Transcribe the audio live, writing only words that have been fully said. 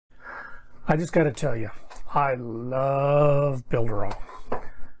I just got to tell you, I love Builderall.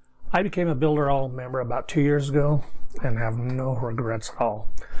 I became a Builderall member about 2 years ago and have no regrets at all.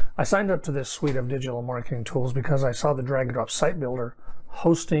 I signed up to this suite of digital marketing tools because I saw the drag and drop site builder,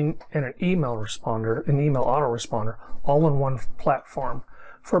 hosting, and an email autoresponder all in one platform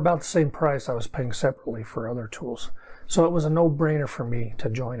for about the same price I was paying separately for other tools. So it was a no-brainer for me to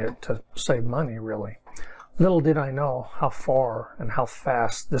join it to save money, really. Little did I know how far and how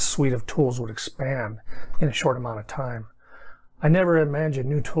fast this suite of tools would expand in a short amount of time. I never imagined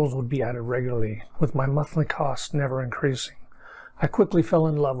new tools would be added regularly, with my monthly costs never increasing. I quickly fell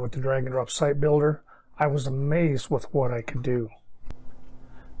in love with the drag and drop site builder. I was amazed with what I could do.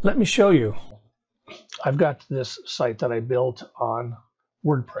 Let me show you. I've got this site that I built on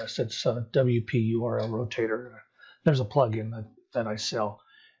WordPress. It's a WP URL rotator. There's a plugin that I sell.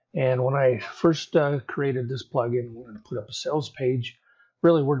 And when I first created this plugin and wanted to put up a sales page,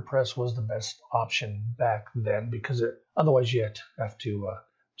 really WordPress was the best option back then, because otherwise you have to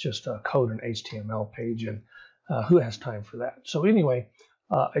just code an HTML page, and who has time for that? So anyway,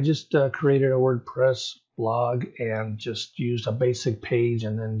 I just created a WordPress blog and just used a basic page,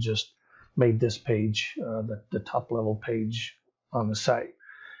 and then just made this page the top level page on the site.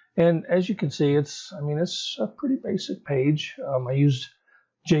 And as you can see, it's a pretty basic page. I used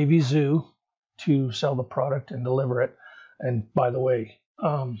JVZoo to sell the product and deliver it. And by the way,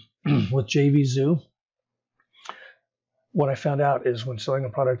 with JVZoo, what I found out is when selling a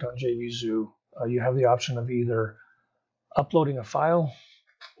product on JVZoo, you have the option of either uploading a file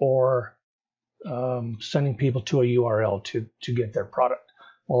or sending people to a URL to get their product.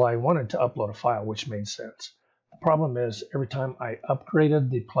 Well, I wanted to upload a file, which made sense. The problem is every time I upgraded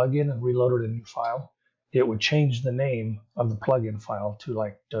the plugin and reloaded a new file, it would change the name of the plugin file to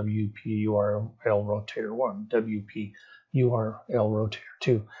like WP URL Rotator 1, WP URL Rotator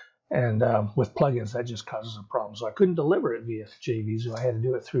 2. And with plugins, that just causes a problem. So I couldn't deliver it via JVZoo. I had to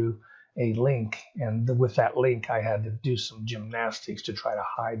do it through a link. And with that link, I had to do some gymnastics to try to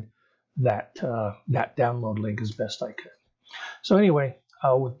hide that download link as best I could. So anyway,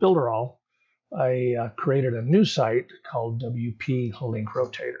 with Builderall, I created a new site called WP Link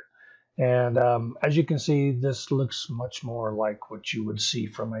Rotator. And as you can see, this looks much more like what you would see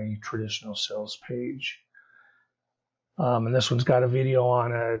from a traditional sales page. And this one's got a video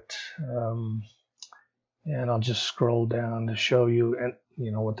on it. And I'll just scroll down to show you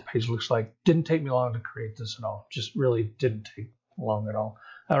what the page looks like. Didn't take me long to create this at all. Just really didn't take long at all.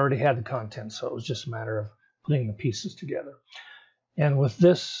 I already had the content, so it was just a matter of putting the pieces together. And with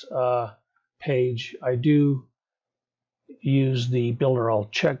this page, I do use the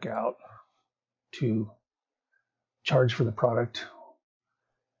Builderall checkout to charge for the product.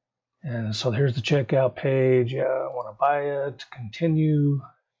 And so here's the checkout page. Yeah, I want to buy it. Continue.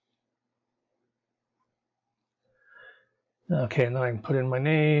 Okay, and then I can put in my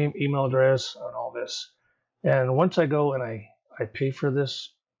name, email address, and all this. And once I go and I pay for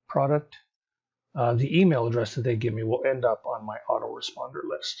this product, the email address that they give me will end up on my autoresponder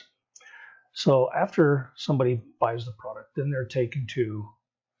list. So after somebody buys the product, then they're taken to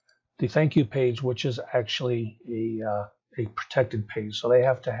the thank you page, which is actually a protected page. So they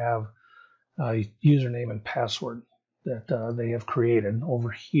have to have a username and password that they have created over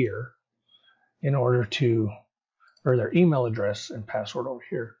here in order to, or their email address and password over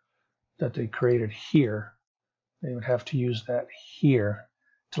here that they created here. They would have to use that here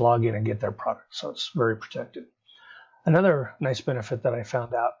to log in and get their product. So it's very protected. Another nice benefit that I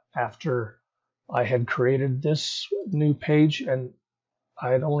found out after I had created this new page, and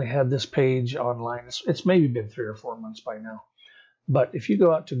I had only had this page online. It's maybe been 3 or 4 months by now. But if you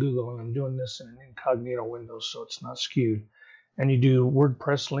go out to Google, and I'm doing this in an incognito window so it's not skewed, and you do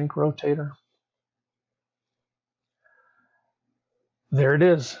WordPress link rotator, there it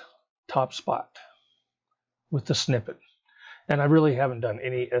is, top spot with the snippet. And I really haven't done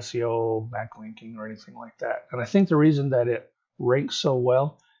any SEO backlinking or anything like that. And I think the reason that it ranks so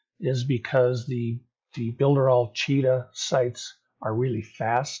well is because the Builderall Cheetah sites are really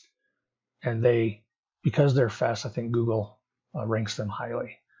fast, and because they're fast, I think Google ranks them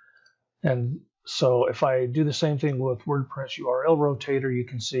highly. And so if I do the same thing with WordPress URL Rotator, you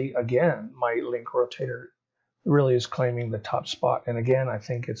can see again my link rotator really is claiming the top spot. And again, I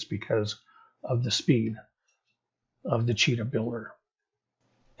think it's because of the speed of the Cheetah builder.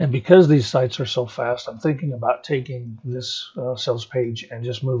 And because these sites are so fast, I'm thinking about taking this sales page and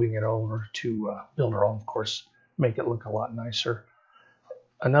just moving it over to Builderall. Of course, make it look a lot nicer.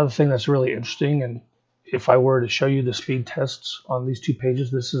 Another thing that's really interesting, and if I were to show you the speed tests on these two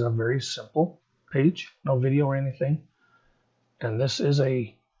pages, this is a very simple page, no video or anything. And this is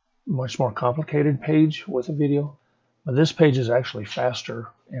a much more complicated page with a video, but this page is actually faster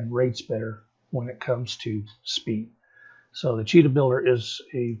and rates better when it comes to speed. So the Cheetah Builder is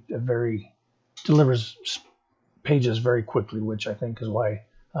delivers pages very quickly, which I think is why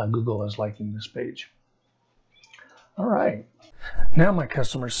Google is liking this page. All right, now my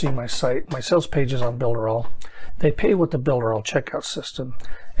customers see my site, my sales pages on Builderall. They pay with the Builderall checkout system,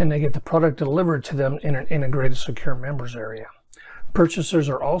 and they get the product delivered to them in an integrated secure members area. Purchasers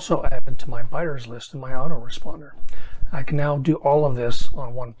are also added to my buyers list in my autoresponder. I can now do all of this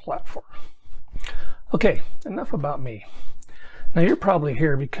on one platform. Okay, enough about me. Now you're probably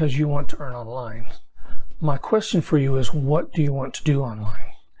here because you want to earn online. My question for you is, what do you want to do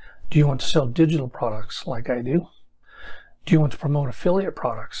online? Do you want to sell digital products like I do? Do you want to promote affiliate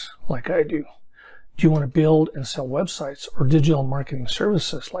products like I do? Do you want to build and sell websites or digital marketing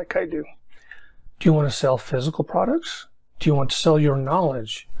services like I do? Do you want to sell physical products? Do you want to sell your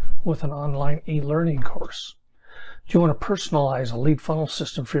knowledge with an online e-learning course? Do you want to personalize a lead funnel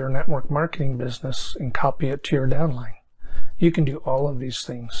system for your network marketing business and copy it to your downline? You can do all of these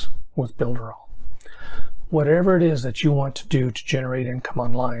things with Builderall. Whatever it is that you want to do to generate income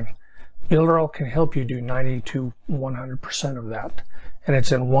online, Builderall can help you do 90 to 100% of that, and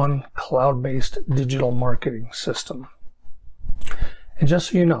it's in one cloud-based digital marketing system. And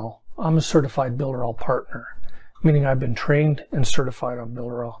just so you know, I'm a certified Builderall partner, meaning I've been trained and certified on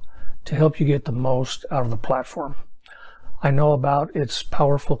Builderall to help you get the most out of the platform. I know about its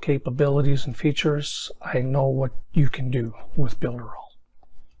powerful capabilities and features. I know what you can do with Builderall.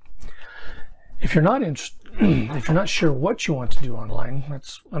 If you're not sure what you want to do online,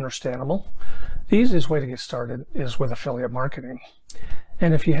 that's understandable. The easiest way to get started is with affiliate marketing.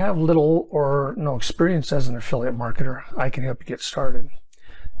 And if you have little or no experience as an affiliate marketer, I can help you get started.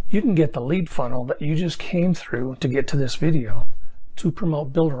 You can get the lead funnel that you just came through to get to this video to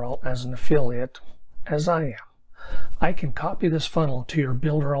promote Builderall as an affiliate, as I am. I can copy this funnel to your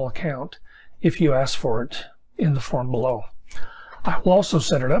Builderall account if you ask for it in the form below. I will also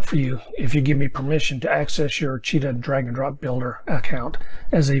set it up for you if you give me permission to access your Cheetah drag and drop builder account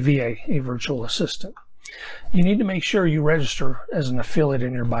as a VA, a virtual assistant. You need to make sure you register as an affiliate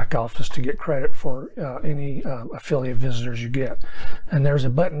in your back office to get credit for any affiliate visitors you get. And there's a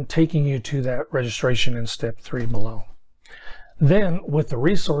button taking you to that registration in step 3 below. Then, with the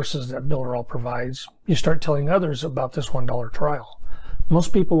resources that Builderall provides, you start telling others about this $1 trial.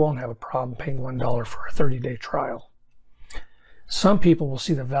 Most people won't have a problem paying $1 for a 30-day trial. Some people will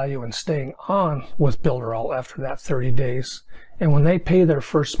see the value in staying on with Builderall after that 30 days, and when they pay their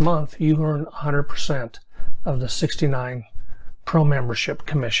first month, you earn 100% of the $69 Pro membership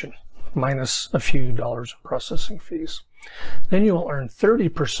commission, minus a few dollars in processing fees. Then you will earn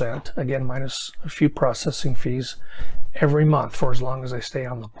 30%, again minus a few processing fees, every month for as long as they stay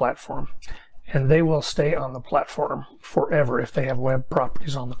on the platform. And they will stay on the platform forever if they have web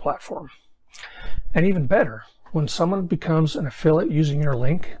properties on the platform. And even better, when someone becomes an affiliate using your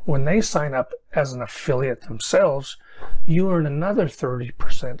link, when they sign up as an affiliate themselves, you earn another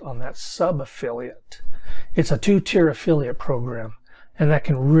 30% on that sub-affiliate. It's a 2-tier affiliate program, and that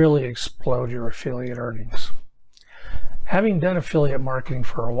can really explode your affiliate earnings. Having done affiliate marketing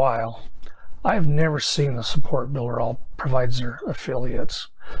for a while, I've never seen the support Builderall provides their affiliates.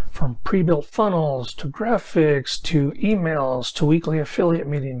 From pre-built funnels, to graphics, to emails, to weekly affiliate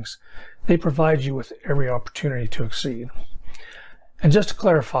meetings, they provide you with every opportunity to exceed. And just to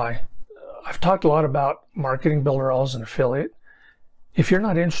clarify, I've talked a lot about marketing Builderall as an affiliate. If you're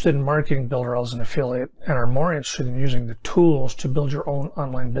not interested in marketing Builderall as an affiliate and are more interested in using the tools to build your own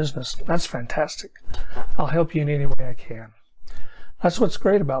online business, that's fantastic. I'll help you in any way I can. That's what's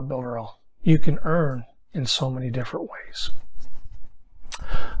great about Builderall. You can earn in so many different ways.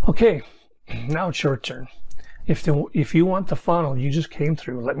 Okay, now it's your turn. If you want the funnel you just came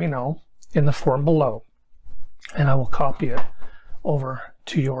through, let me know in the form below, and I will copy it over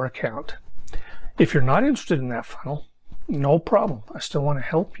to your account. If you're not interested in that funnel, no problem. I still want to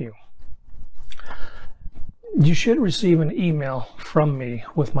help you. You should receive an email from me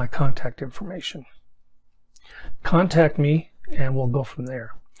with my contact information. Contact me and we'll go from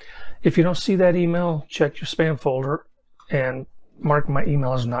there. If you don't see that email, check your spam folder and mark my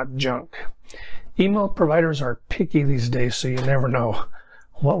email as not junk. Email providers are picky these days, so you never know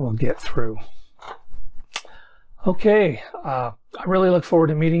what will get through. Okay, I really look forward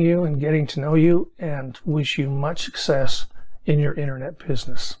to meeting you and getting to know you, and wish you much success in your internet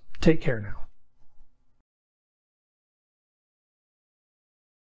business. Take care now.